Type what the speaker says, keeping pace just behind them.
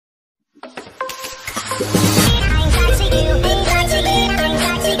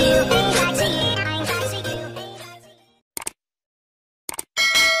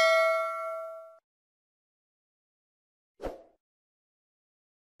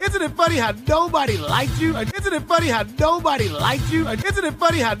Isn't it funny how nobody liked you? Isn't it funny how nobody liked you? Isn't it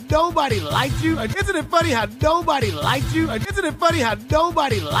funny how nobody liked you? Isn't it funny how nobody liked you? Isn't it funny how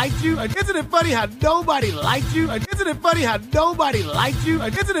nobody liked you? Isn't it funny how nobody liked you? Isn't it funny how nobody liked you?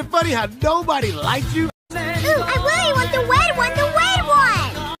 Isn't it funny how nobody liked you? Ooh, I really want the red one, the red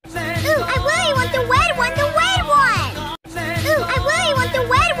one! Ooh, I really want the red one, the red one! Ooh, I really want the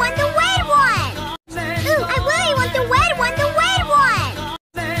red one, the red one! Ooh, I really want the red one, the red one!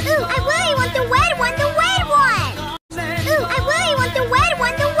 Ooh, I really want the red one, the red one! Ooh, I really want the red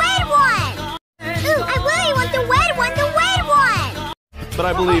one, the red one! Ooh, I really want the red one, the red one! But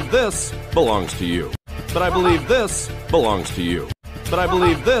I believe this belongs to you. But I believe this belongs to you. But I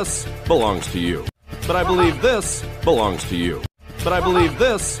believe this belongs to you. But I believe this belongs to you. But I believe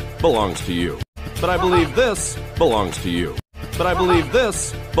this belongs to you. But I believe this belongs to you. But I believe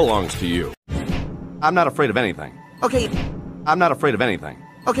this belongs to you. I'm not afraid of anything. Okay. I'm not afraid of anything.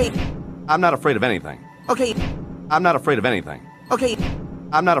 Okay. I'm not afraid of anything. Okay. I'm not afraid of anything. Okay.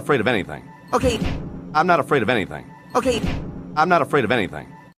 I'm not afraid of anything. Okay. I'm not afraid of anything. Okay. I'm not afraid of anything.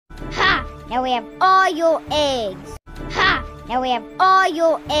 Ha! Now we have all your eggs. Ha! Now we have all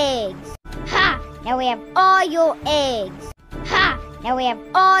your eggs. Ha! Now we have all your eggs. Ha! Now we have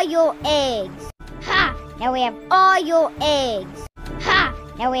all your eggs. Ha! Now we have all your eggs. Ha!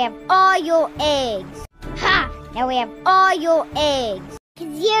 Now we have all your eggs. Ha! Now we have all your eggs. 'Cause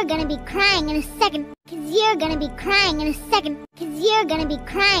you're gonna be crying in a second. 'Cause you're gonna be crying in a second. 'Cause you're gonna be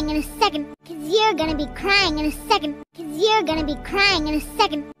crying in a second. 'Cause you're gonna be crying in a second. 'Cause you're gonna be crying in a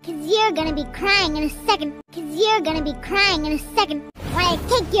second. 'Cause you're gonna be crying in a second. 'Cause you're gonna be crying in a second. When I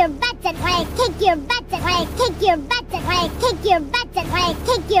kick your butt and when I kick your butt and when I kick your butt and when I kick your butt and when I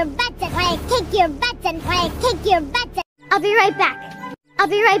kick your butt and when I kick your butt and when I kick your butt. I'll be right back. I'll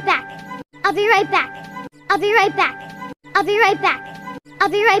be right back. I'll be right back. I'll be right back. I'll be right back. I'll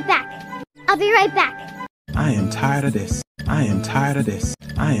be right back. I'll be right back. I am tired of this. I am tired of this.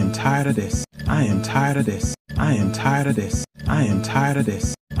 I am tired of this. I am tired of this. I am tired of this. I am tired of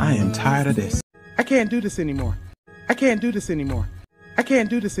this. I am tired of this. I can't do this anymore. I can't do this anymore. I can't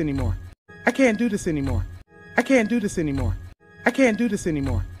do this anymore. I can't do this anymore. I can't do this anymore. I can't do this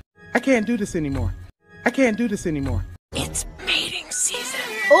anymore. I can't do this anymore. I can't do this anymore. It's mating season.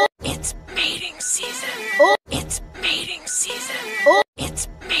 Oh, it's mating season. Oh, it's mating season. Oh, it's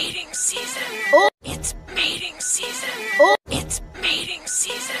mating season. Oh, it's mating season. Oh, it's mating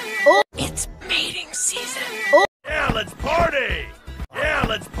season. Oh, it's mating season. Oh, yeah, let's party. Yeah,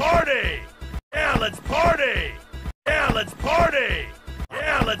 let's party. Yeah, let's party. Yeah, let's party.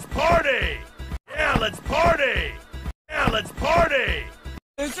 Yeah, let's party. Yeah, let's party. Yeah, let's party.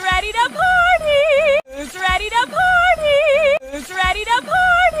 who's ready to party? Who's ready to party? Who's ready to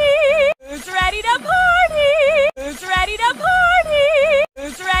party? Who's ready to party? Who's ready to party?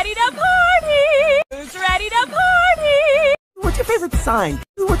 Who's ready to party? Who's ready to party? What's your favorite sign?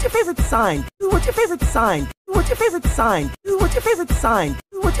 What's your favorite sign? What's your favorite sign? What's your favorite sign? What's your favorite sign?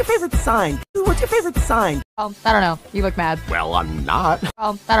 What's your favorite sign? What's your favorite sign? I don't know. You look mad. Well, I'm not.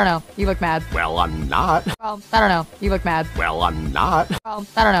 I don't know. You look mad. Well, I'm not. I don't know. You look mad. Well, I'm not. I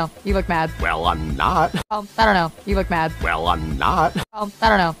don't know. You look mad. Well, I'm not. I don't know. You look mad. Well, I'm not. I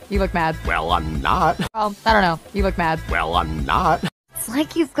don't know. You look mad. Well, I'm not. I don't know. You look mad. Well, I'm not. It's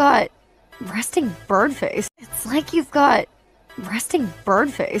like you've got resting bird face. It's like you've got resting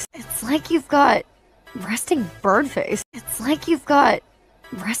bird face. It's like you've got resting bird face. It's like you've got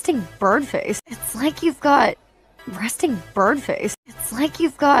resting bird face. It's like you've got resting bird face. It's like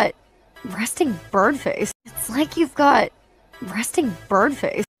you've got resting bird face. It's like you've got resting bird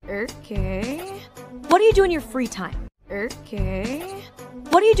face. Okay. What do you do in your free time? Okay.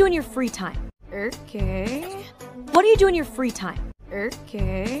 What do you do in your free time? Okay. What do you do in your free time?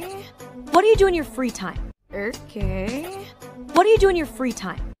 Okay. What do you do in your free time? Okay. What do you do in your free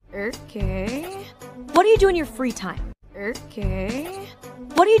time? Okay. What do you do in your free time? Okay.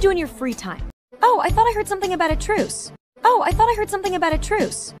 What do you do in your free time? Oh, I thought I heard something about a truce. Oh, I thought I heard something about a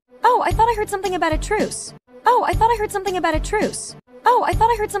truce. Oh, I thought I heard something about a truce. Oh, I thought I heard something about a truce. Oh, I thought I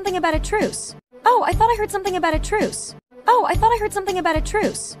heard something about a truce. Oh, I thought I heard something about a truce. Oh, I thought I heard something about a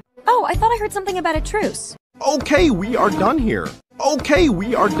truce. Oh, I thought I heard something about a truce. Okay, we are done here. Okay,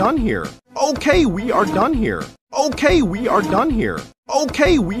 we are done here. Okay, we are done here. Okay, we are done here.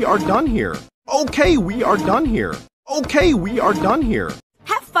 Okay, we are done here. Okay, we are done here. Okay, we are done here.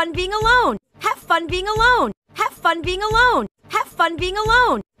 Have fun being alone. Have fun being alone. Have fun being alone. Have fun being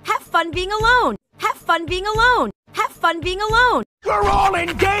alone. Have fun being alone. Have fun being alone. Have fun being alone. You're all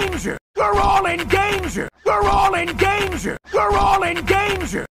in danger. You're all in danger. You're all in danger. You're all in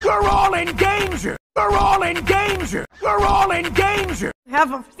danger. You're all in danger. You're all in danger. You're all in danger.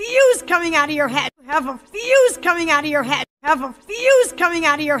 have a fuse coming out of your head. Have a fuse coming out of your head. Have a fuse coming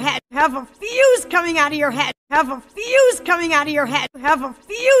out of your head. Have a fuse coming out of your head. Have a fuse coming out of your head. Have a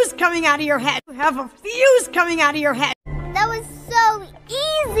fuse coming out of your head. Have a fuse coming out of your head. That was so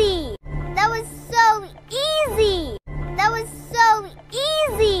easy. That was so easy. That was so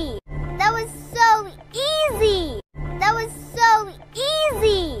easy. That was so easy. That was so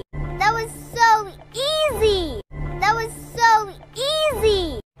easy. That was so easy. That was so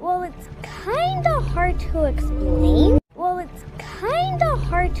easy. Well, it's kinda hard to explain. Well, it's kinda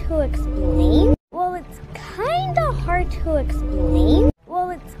hard to explain. Well, it's kinda hard to explain.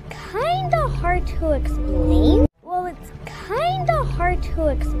 Well, it's kinda hard to explain. Well, it's kinda hard to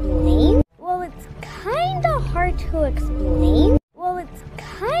explain. Well, it's kinda hard to explain. Well, it's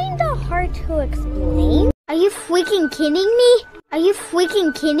kinda hard to explain. Are you freaking kidding me? Are you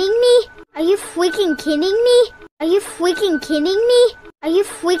freaking kidding me? Are you freaking kidding me? Are you freaking kidding me? Are you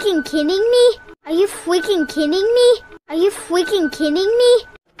freaking kidding me? Are you freaking kidding me? Are you freaking kidding me?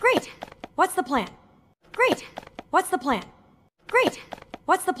 Great. What's the plan? Great. What's the plan? Great.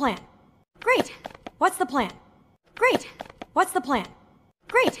 What's the plan? Great. What's the plan? Great. What's the plan?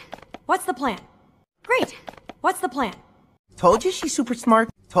 Great. What's the plan? Great. What's the plan? Told you she's super smart.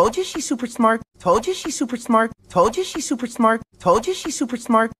 Told you she's super smart. Told you she's super smart. Told you she's super smart. Told you she's super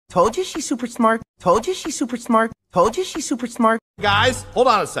smart. Told you she's super smart. Told you she's super smart. Told you she's super smart. Guys, hold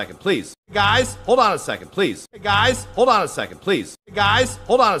on a second, please. Guys, hold on a second, please. Guys, hold on a second, please. Guys,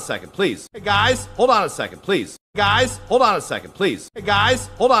 hold on a second, please. Guys, hold on a second, please. Guys, hold on a second, please. Guys,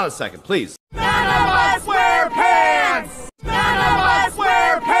 hold on a second, please. None of us wear pants! None of us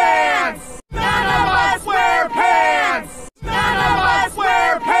wear pants! None of us wear pants! None of us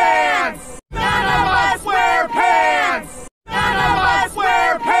wear pants! None of us wear pants! None of us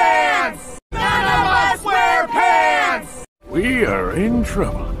wear pants! None of us wear pants! We are in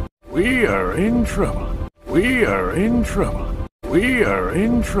trouble. We are in trouble. We are in trouble. We are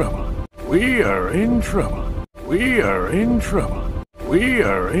in trouble. We are in trouble. We are in trouble. We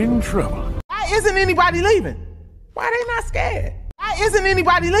are in trouble. Why isn't anybody leaving? Why they not scared? Why isn't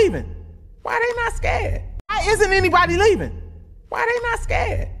anybody leaving? Why they not scared? Why isn't anybody leaving? Why they not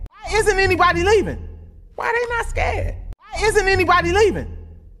scared? Why isn't anybody leaving? Why they not scared? Why isn't anybody leaving?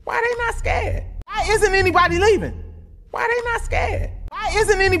 Why they not scared? Why isn't anybody leaving? Why they not scared? Why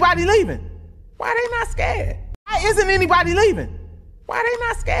isn't anybody leaving? Why they not scared? Why isn't anybody leaving? Why they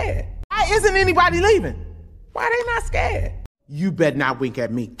not scared? Why isn't anybody leaving? Why they not scared? You better not wink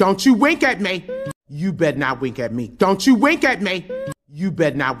at me. Don't you wink at me. You better not wink at me. Don't you wink at me. You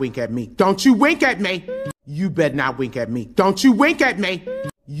better not wink at me. Don't you wink at me. You better not wink at me. Don't you wink at me.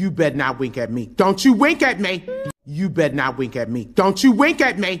 You better not wink at me. Don't you wink at me. You better not wink at me. Don't you wink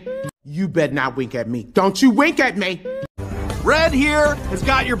at me. You better not wink at me. Don't you wink at me. Red here has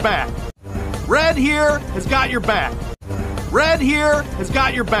got your back. Red here has got your back. Red here has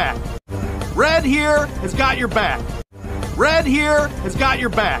got your back. Red here has got your back. Red here has got your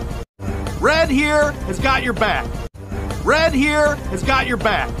back. Red here has got your back. Red here has got your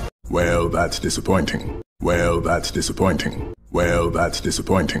back. Well, that's disappointing. Well, that's disappointing. Well, that's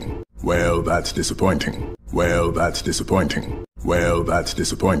disappointing. Well, that's disappointing. Well, that's disappointing. Well, that's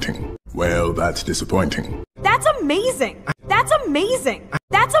disappointing. Well, that's disappointing. That's amazing. That's amazing.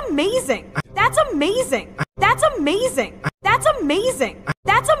 That's amazing. That's amazing. That's amazing. That's amazing.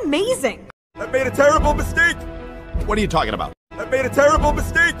 That's amazing. I made a terrible mistake. What are you talking about? I made a terrible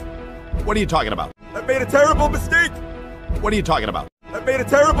mistake. What are you talking about? I made a terrible mistake. What are you talking about? I made a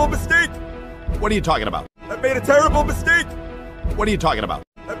terrible mistake. What are you talking about? I made a terrible mistake. What are you talking about?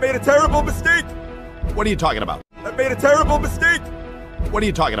 I made a terrible mistake. What are you talking about? I made a terrible mistake. What are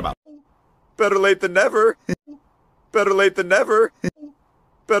you talking about? Better late than never. Better late than never.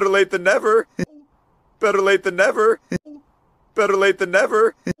 Better late than never. Better late than never. Better late than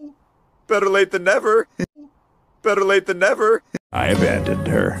never. Better late than never. Better late than never. I abandoned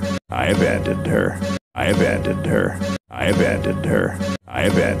her. I abandoned her. I abandoned her. I abandoned her. I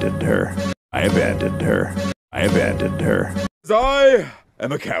abandoned her. I abandoned her. I abandoned her. 'Cause I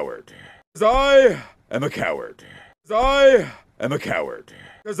am a coward. 'Cause I am a coward. 'Cause I am a coward.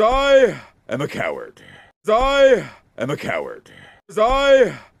 'Cause I am a coward. 'Cause I am a coward. 'Cause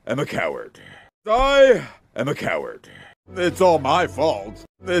I am a coward. 'Cause I am a coward. It's all my fault.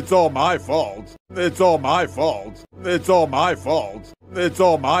 It's all my fault. It's all my fault. It's all my fault. It's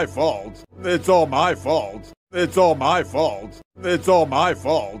all my fault. It's all my fault. It's all my fault. It's all my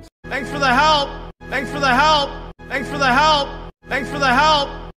fault. Thanks for the help. Thanks for the help. Thanks for the help. Thanks for the help.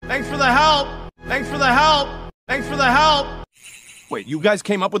 Thanks for the help. Thanks for the help. Thanks for the help. Wait, you guys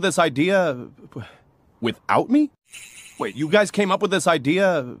came up with this idea without me? Wait, you guys came up with this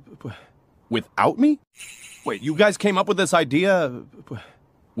idea without me? Wait, you guys came up with this idea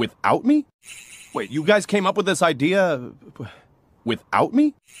without me? Wait, you guys came up with this idea without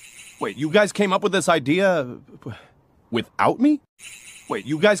me? Wait, you guys came up with this idea without me? Wait,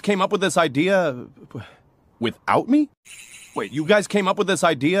 you guys came up with this idea without me? Wait, you guys came up with this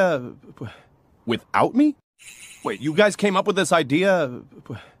idea without me? Wait, you guys came up with this idea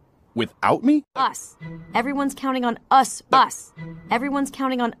without me? Us. Everyone's counting on us. Us. Everyone's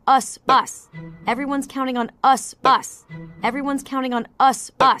counting on us. Us. Everyone's counting on us. Us. Everyone's counting on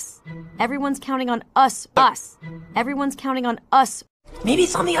us. Us. Everyone's counting on us. Us. Everyone's counting on us. Maybe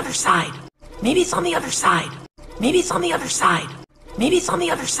it's on the other side. Maybe it's on the other side. Maybe it's on the other side. Maybe it's on the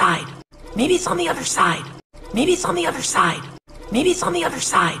other side. Maybe it's on the other side. Maybe it's on the other side. Maybe it's on the other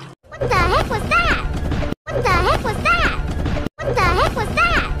side. What the heck was that? What the heck was that? What the heck was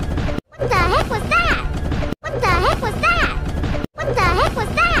that? What the heck was that? What the heck was that? What the heck was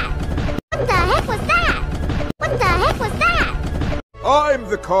that? What the heck was that? What the heck was that? I'm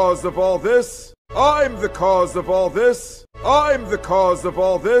the cause of all this. I'm the cause of all this. I'm the cause of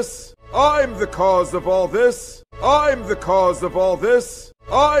all this. I'm the cause of all this. I'm the cause of all this.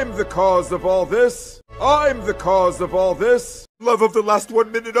 I'm the cause of all this. I'm the cause of all this. Love of the last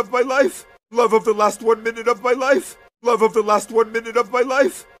 1 minute of my life. Love of the last 1 minute of my life. Love of the last 1 minute of my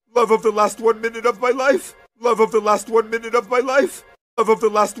life. Love of the last 1 minute of my life. Love of the last 1 minute of my life. Love of the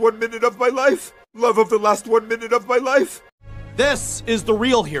last 1 minute of my life. Love of the last 1 minute of my life. This is the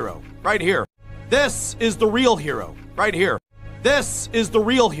real hero, right here. This is the real hero, right here. This is the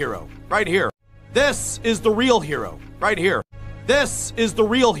real hero, right here. This is the real hero, right here. This is the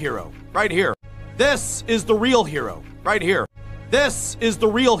real hero, right here. This is the real hero, right here. This is the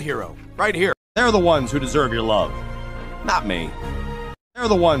real hero, right here. They're the ones who deserve your love, not me. They're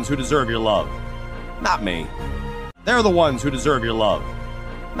the ones who deserve your love, not me. They're the ones who deserve your love,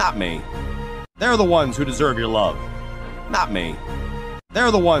 not me. They're the ones who deserve your love, not me.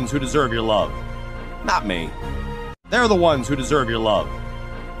 They're the ones who deserve your love, not me. They're the ones who deserve your love,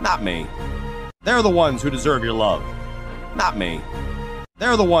 not me. They're the ones who deserve your love, not me.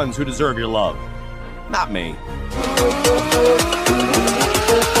 They're the ones who deserve your love, not me.